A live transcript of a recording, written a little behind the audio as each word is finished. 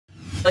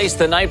Place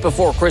the night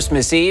before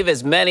Christmas Eve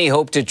as many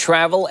hope to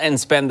travel and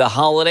spend the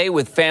holiday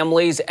with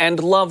families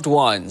and loved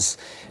ones.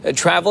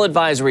 Travel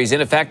advisories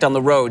in effect on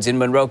the roads in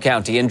Monroe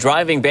County and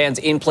driving bans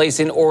in place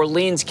in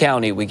Orleans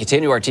County. We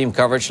continue our team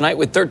coverage tonight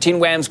with 13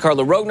 WHAM's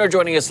Carla Rogner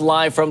joining us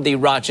live from the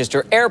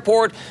Rochester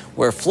airport,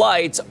 where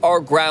flights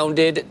are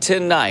grounded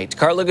tonight.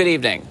 Carla, good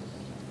evening.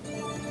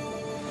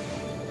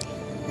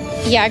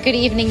 Yeah, good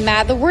evening,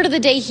 Matt. The word of the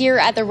day here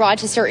at the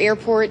Rochester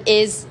airport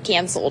is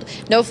canceled.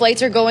 No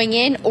flights are going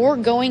in or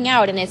going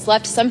out, and it's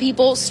left some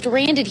people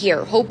stranded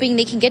here, hoping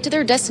they can get to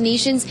their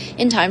destinations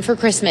in time for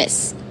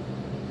Christmas.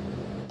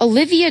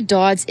 Olivia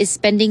Dodds is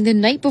spending the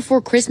night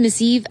before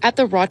Christmas Eve at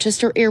the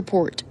Rochester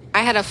airport. I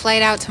had a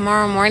flight out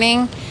tomorrow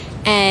morning,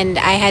 and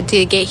I had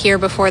to get here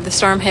before the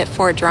storm hit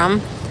Fort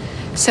Drum.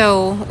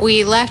 So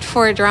we left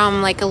Fort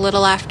Drum like a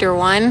little after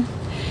 1.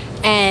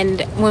 And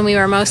when we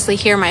were mostly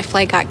here, my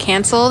flight got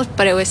canceled,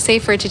 but it was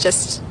safer to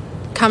just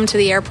come to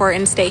the airport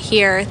and stay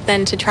here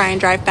than to try and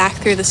drive back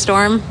through the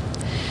storm.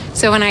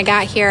 So when I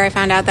got here, I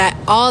found out that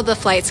all the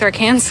flights were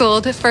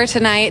canceled for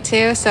tonight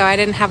too, so I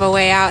didn't have a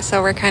way out,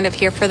 so we're kind of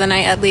here for the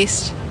night at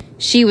least.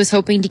 She was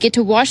hoping to get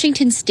to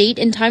Washington State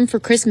in time for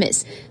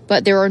Christmas,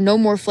 but there are no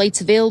more flights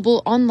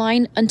available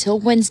online until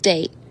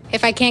Wednesday.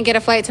 If I can't get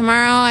a flight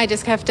tomorrow, I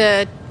just have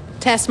to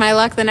test my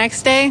luck the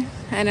next day.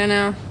 I don't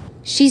know.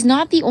 She's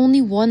not the only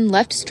one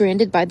left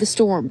stranded by the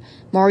storm.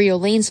 Mario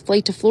Lane's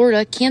flight to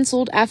Florida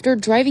canceled after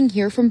driving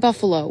here from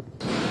Buffalo.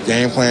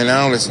 Game plan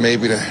now is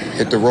maybe to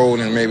hit the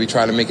road and maybe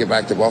try to make it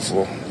back to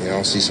Buffalo,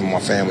 see some of my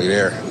family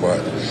there, but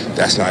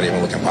that's not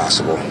even looking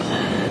possible.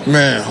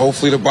 Man,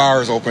 hopefully the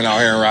bars open out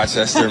here in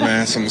Rochester,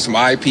 man. Some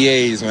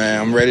IPAs,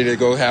 man. I'm ready to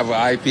go have an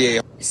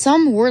IPA.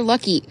 Some were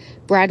lucky.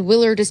 Brad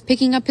Willard is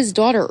picking up his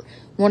daughter,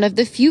 one of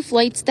the few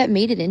flights that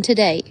made it in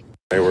today.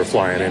 They were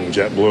flying in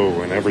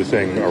JetBlue, and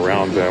everything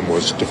around them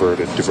was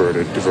diverted,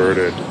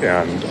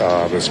 and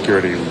the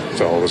security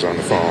fellow was on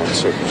the phone.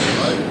 So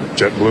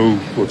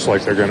JetBlue looks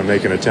like they're going to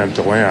make an attempt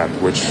to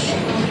land, which,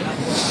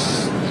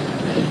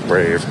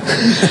 brave.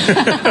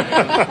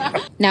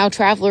 Now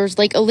travelers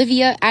like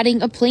Olivia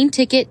adding a plane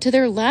ticket to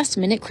their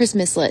last-minute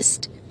Christmas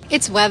list.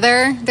 It's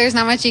weather. There's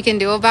not much you can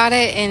do about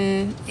it,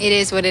 and it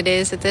is what it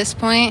is at this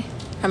point.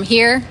 I'm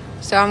here,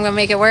 so I'm going to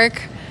make it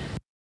work.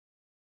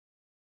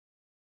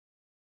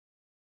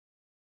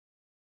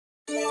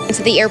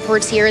 To the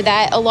airports here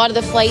that a lot of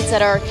the flights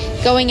that are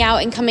going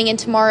out and coming in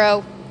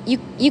tomorrow,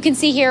 you can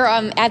see here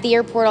at the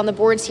airport on the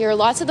boards here,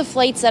 lots of the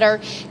flights that are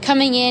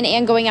coming in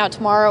and going out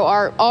tomorrow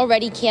are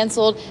already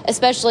canceled,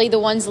 especially the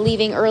ones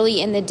leaving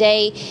early in the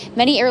day.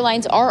 Many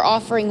airlines are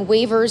offering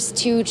waivers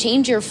to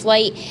change your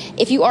flight.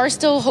 If you are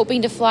still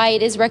hoping to fly,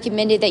 it is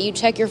recommended that you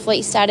check your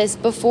flight status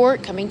before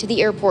coming to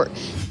the airport.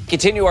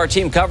 Continue our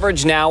team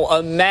coverage now.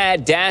 A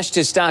mad dash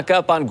to stock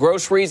up on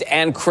groceries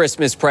and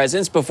Christmas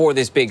presents before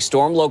this big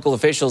storm. Local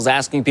officials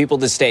asking people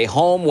to stay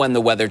home when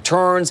the weather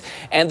turns,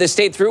 and the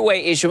state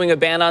thruway issuing a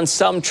ban on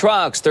some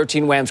trucks.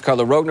 13 WHAM's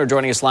Carla Rogner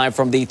joining us live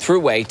from the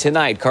thruway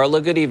tonight.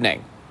 Carla, good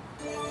evening.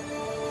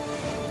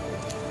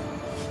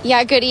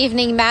 Yeah, good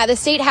evening, Matt. The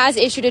state has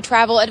issued a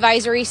travel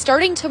advisory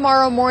starting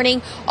tomorrow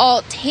morning.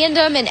 All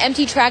tandem and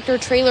empty tractor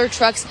trailer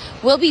trucks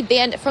will be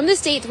banned from the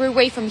state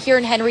thruway from here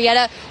in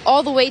Henrietta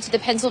all the way to the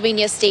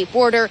Pennsylvania state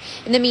border.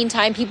 In the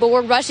meantime, people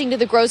were rushing to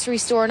the grocery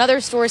store and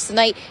other stores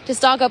tonight to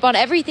stock up on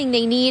everything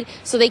they need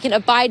so they can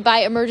abide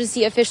by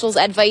emergency officials'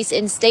 advice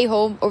and stay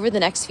home over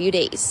the next few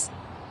days.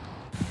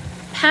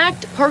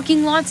 Packed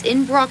parking lots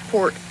in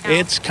Brockport.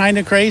 It's kind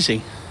of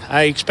crazy.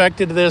 I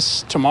expected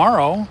this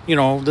tomorrow.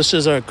 This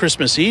is a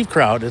Christmas Eve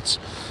crowd.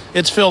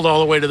 It's filled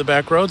all the way to the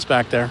back roads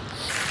back there.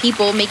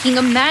 People making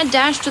a mad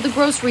dash to the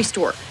grocery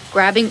store,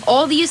 grabbing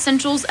all the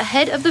essentials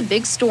ahead of the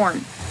big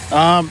storm.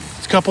 A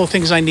couple of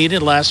things I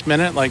needed last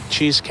minute, like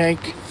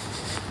cheesecake.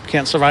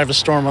 Can't survive a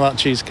storm without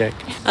cheesecake.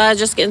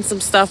 Just getting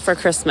some stuff for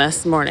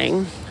Christmas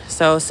morning.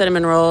 So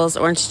cinnamon rolls,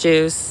 orange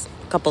juice,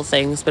 a couple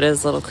things, but it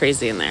was a little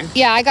crazy in there.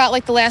 Yeah, I got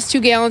like the last 2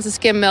 gallons of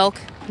skim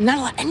milk.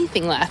 Not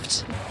anything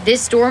left.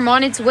 This storm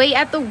on its way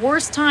at the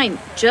worst time,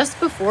 just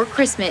before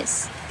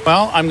Christmas.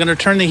 Well, I'm going to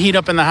turn the heat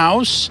up in the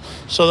house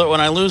so that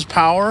when I lose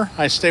power,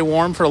 I stay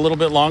warm for a little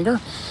bit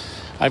longer.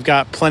 I've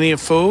got plenty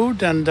of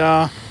food, and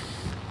I'm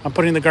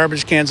putting the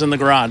garbage cans in the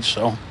garage,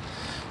 so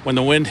when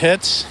the wind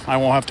hits, I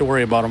won't have to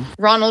worry about them.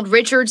 Ronald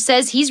Richards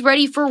says he's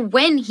ready for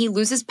when he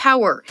loses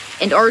power,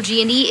 and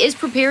RG&E is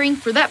preparing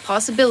for that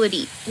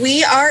possibility.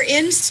 We are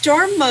in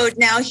storm mode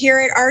now here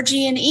at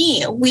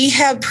RG&E. We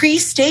have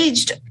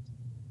pre-staged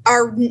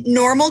our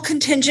normal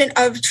contingent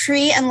of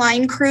tree and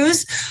line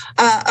crews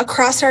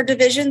across our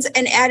divisions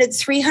and added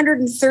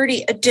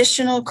 330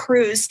 additional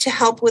crews to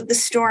help with the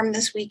storm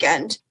this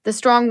weekend. The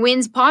strong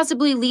winds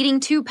possibly leading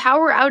to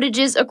power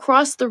outages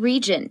across the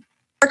region.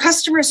 Our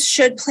customers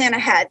should plan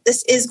ahead.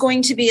 This is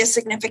going to be a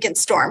significant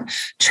storm.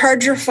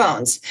 Charge your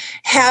phones.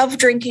 Have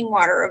drinking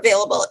water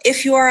available.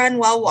 If you are on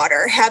well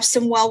water, have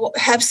some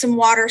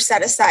water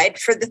set aside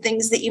for the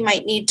things that you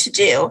might need to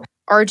do.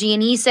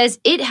 RG&E says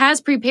it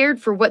has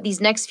prepared for what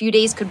these next few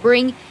days could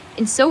bring,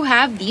 and so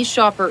have these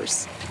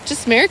shoppers.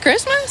 Just Merry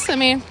Christmas.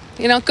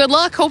 good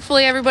luck.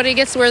 Hopefully everybody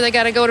gets to where they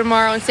got to go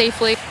tomorrow and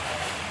safely.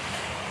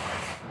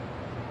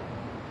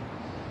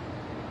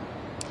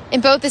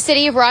 And both the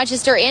city of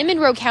Rochester and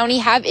Monroe County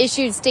have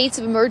issued states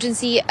of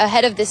emergency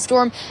ahead of this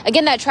storm.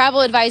 Again, that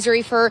travel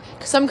advisory for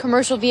some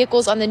commercial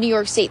vehicles on the New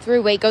York State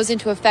Thruway goes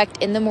into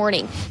effect in the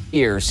morning.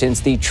 Years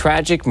since the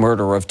tragic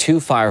murder of 2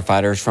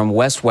 firefighters from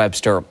West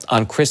Webster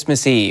on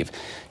Christmas Eve.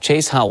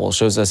 Chase Howell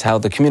shows us how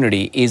the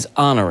community is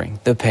honoring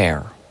the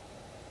pair.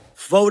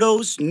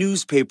 Photos,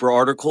 newspaper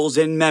articles,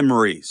 and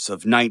memories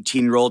of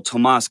 19-year-old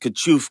Tomas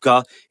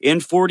Kachufka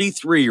and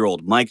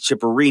 43-year-old Mike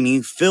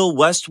Ciparini fill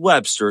West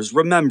Webster's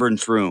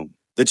remembrance room.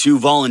 The 2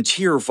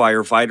 volunteer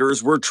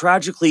firefighters were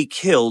tragically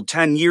killed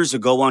 10 years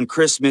ago on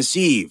Christmas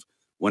Eve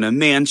when a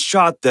man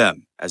shot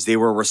them as they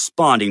were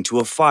responding to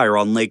a fire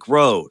on Lake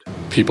Road.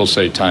 People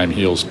say time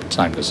heals, but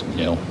time doesn't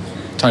heal.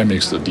 Time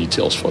makes the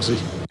details fuzzy.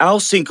 Al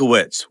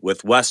Sinkowitz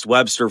with West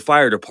Webster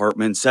Fire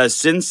Department says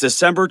since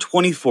December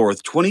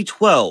 24th,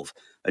 2012,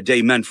 a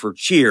day meant for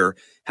cheer,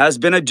 has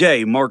been a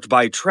day marked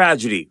by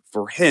tragedy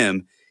for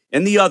him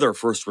and the other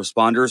first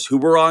responders who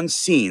were on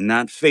scene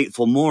that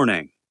fateful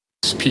morning.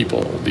 These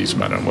people, these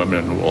men and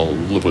women will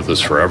live with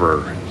us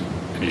forever.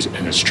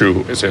 And it's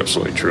true. It's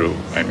absolutely true.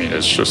 I mean,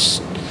 it's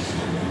just,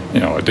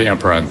 a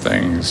damper on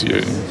things.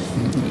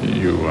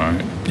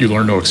 You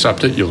learn to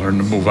accept it. You learn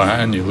to move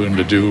on. You learn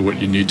to do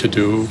what you need to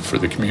do for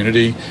the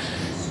community.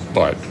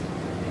 But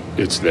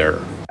it's there.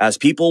 As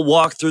people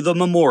walk through the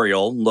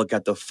memorial, look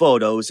at the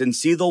photos, and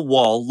see the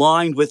wall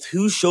lined with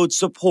who showed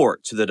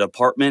support to the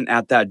department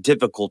at that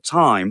difficult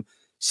time,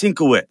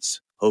 Sinkowitz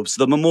hopes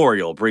the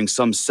memorial brings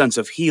some sense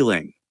of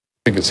healing.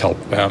 I think it's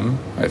helped them.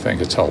 I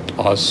think it's helped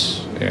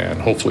us,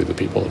 and hopefully the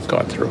people have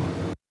gone through.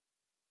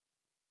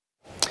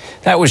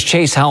 That was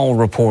Chase Howell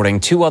reporting.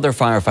 2 other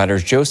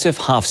firefighters, Joseph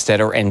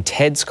Hofstetter and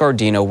Ted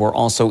Scardino, were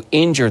also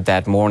injured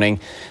that morning.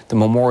 The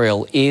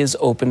memorial is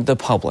open to the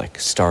public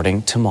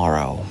starting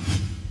tomorrow.